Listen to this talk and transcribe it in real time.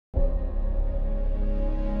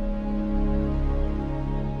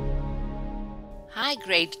Hi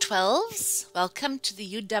grade 12s, welcome to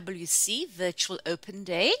the UWC Virtual Open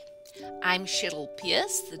Day. I'm Cheryl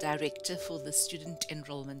Pierce, the Director for the Student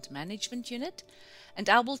Enrollment Management Unit, and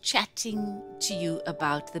I will be chatting to you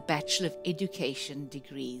about the Bachelor of Education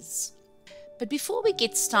degrees. But before we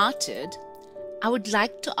get started, I would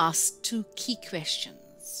like to ask two key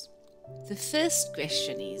questions. The first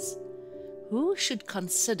question is, who should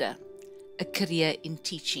consider a career in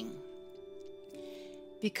teaching?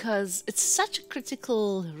 Because it's such a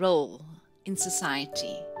critical role in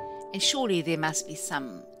society, and surely there must be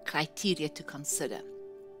some criteria to consider.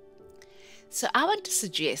 So I want to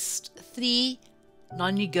suggest three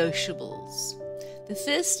non-negotiables. The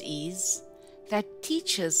first is that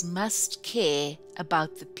teachers must care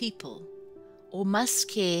about the people, or must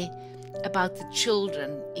care about the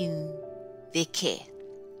children in their care.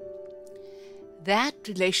 That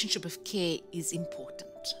relationship of care is important.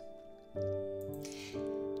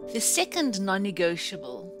 The second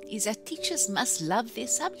non-negotiable is that teachers must love their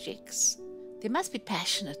subjects. They must be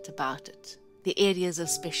passionate about it, the areas of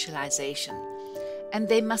specialization, and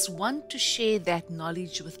they must want to share that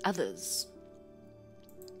knowledge with others.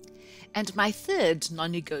 And my third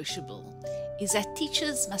non-negotiable is that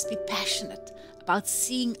teachers must be passionate about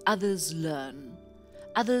seeing others learn,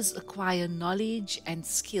 others acquire knowledge and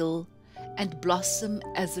skill and blossom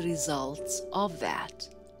as a result of that.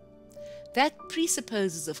 That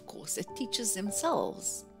presupposes, of course, that teachers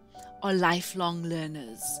themselves are lifelong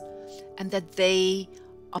learners and that they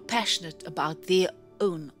are passionate about their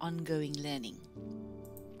own ongoing learning.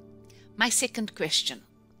 My second question,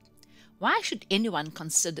 why should anyone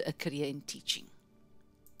consider a career in teaching?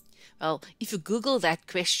 Well, if you Google that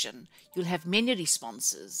question, you'll have many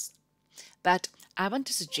responses, but I want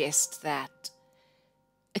to suggest that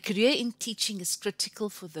a career in teaching is critical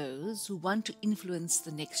for those who want to influence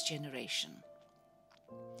the next generation.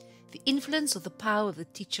 The influence or the power of the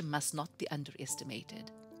teacher must not be underestimated.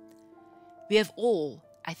 We have all,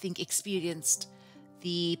 I think, experienced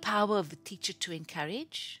the power of the teacher to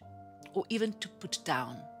encourage or even to put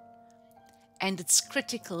down. And it's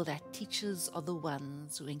critical that teachers are the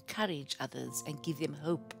ones who encourage others and give them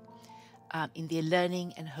hope in their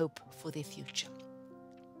learning and hope for their future.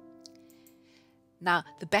 Now,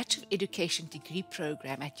 the Bachelor of Education degree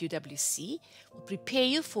program at UWC will prepare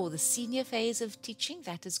you for the senior phase of teaching,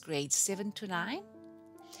 that is grades 7 to 9,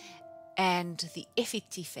 and the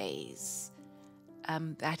FET phase,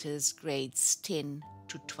 that is grades 10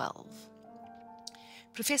 to 12.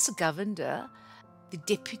 Professor Govender, the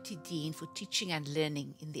Deputy Dean for Teaching and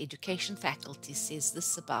Learning in the Education Faculty, says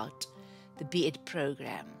this about the B.Ed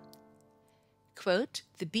program. Quote,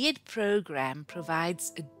 the B.Ed program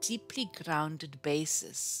provides a deeply grounded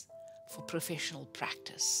basis for professional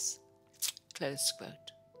practice. Close quote.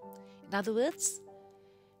 In other words,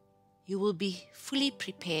 you will be fully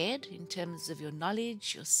prepared in terms of your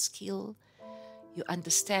knowledge, your skill, your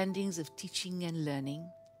understandings of teaching and learning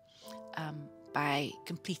by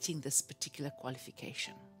completing this particular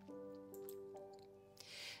qualification.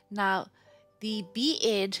 Now, the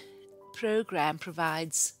B.Ed program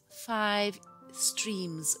provides 5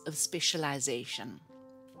 streams of specialization.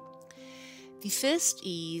 The first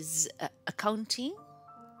is accounting,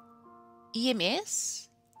 EMS,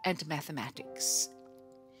 and mathematics.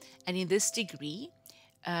 And in this degree,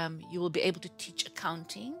 you will be able to teach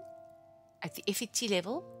accounting at the FET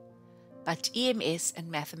level, but EMS and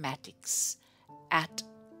mathematics at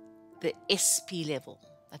the SP level,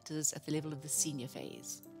 that is at the level of the senior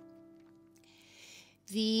phase.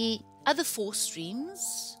 The other 4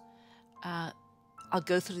 streams, I'll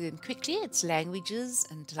go through them quickly. It's languages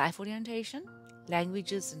and life orientation,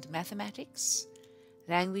 languages and mathematics,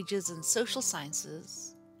 languages and social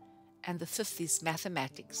sciences, and the 5th is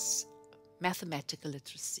mathematics, mathematical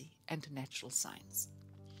literacy, and natural science.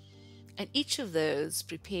 And each of those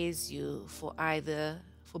prepares you for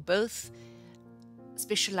both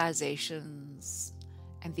specializations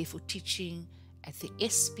and therefore teaching at the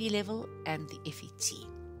SP level and the FET.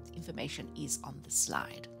 The information is on the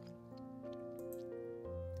slide.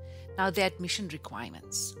 Now, the admission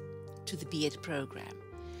requirements to the B.Ed program.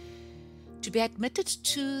 To be admitted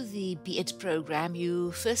to the B.Ed program,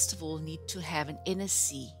 you first of all need to have an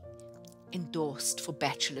NSC endorsed for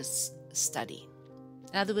bachelor's study.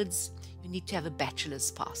 In other words, you need to have a bachelor's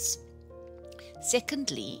pass.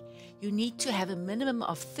 Secondly, you need to have a minimum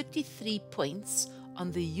of 33 points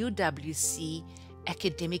on the UWC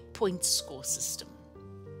academic point score system.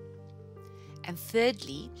 And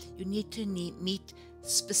thirdly, you need to meet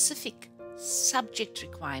specific subject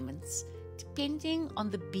requirements depending on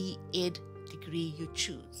the B.Ed degree you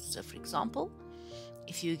choose. So, for example,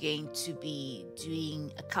 if you're going to be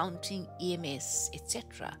doing accounting, EMS,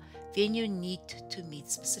 etc., then you need to meet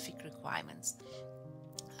specific requirements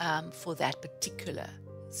for that particular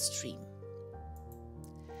stream.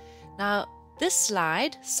 Now, this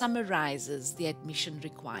slide summarizes the admission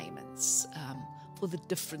requirements for the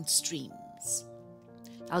different streams.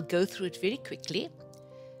 I'll go through it very quickly,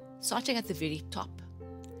 starting at the very top.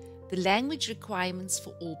 The language requirements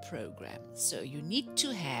for all programs. So you need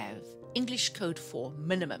to have English Code 4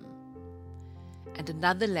 minimum and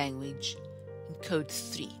another language in Code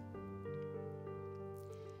 3.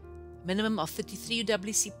 Minimum of 33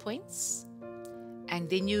 UWC points, and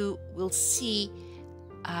then you will see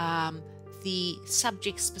the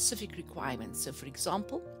subject-specific requirements. So for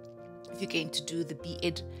example, if you're going to do the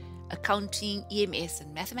BEd Accounting, EMS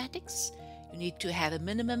and Mathematics, you need to have a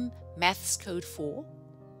minimum Maths Code 4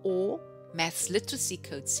 or Maths Literacy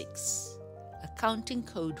Code 6, Accounting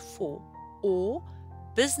Code 4 or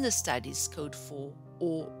Business Studies Code 4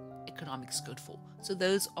 or Economics Code 4. So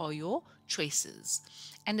those are your choices,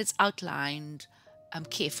 and it's outlined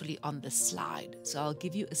carefully on this slide. So I'll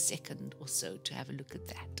give you a second or so to have a look at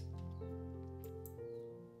that.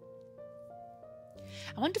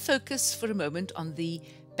 I want to focus for a moment on the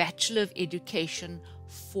Bachelor of Education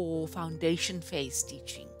for Foundation Phase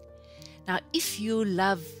teaching. Now, if you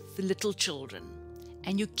love the little children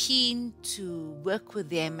and you're keen to work with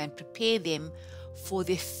them and prepare them for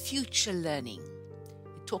their future learning,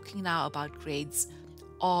 we're talking now about grades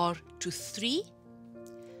R to 3,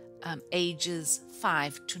 ages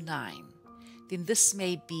 5 to 9, then this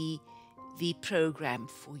may be the program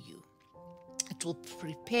for you. It will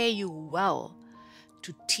prepare you well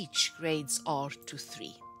to teach grades R to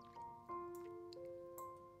 3.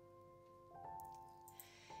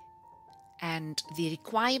 And the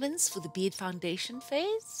requirements for the BEd Foundation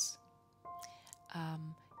phase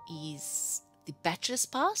is the Bachelor's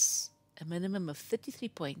Pass, a minimum of 33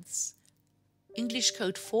 points, English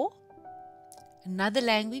Code 4, another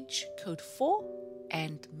language Code 4,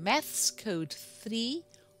 and Maths Code 3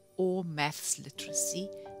 or Maths Literacy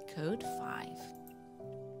Code 5.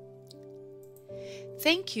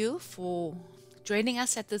 Thank you for joining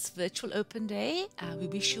us at this virtual open day. We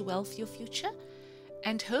wish you well for your future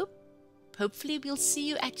and hopefully we'll see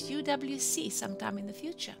you at UWC sometime in the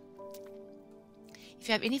future. If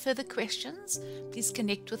you have any further questions, please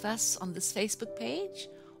connect with us on this Facebook page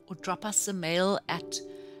or drop us a mail at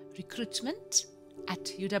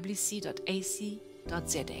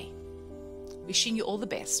recruitment@uwc.ac.za. Wishing you all the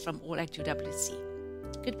best from all at UWC.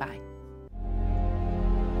 Goodbye.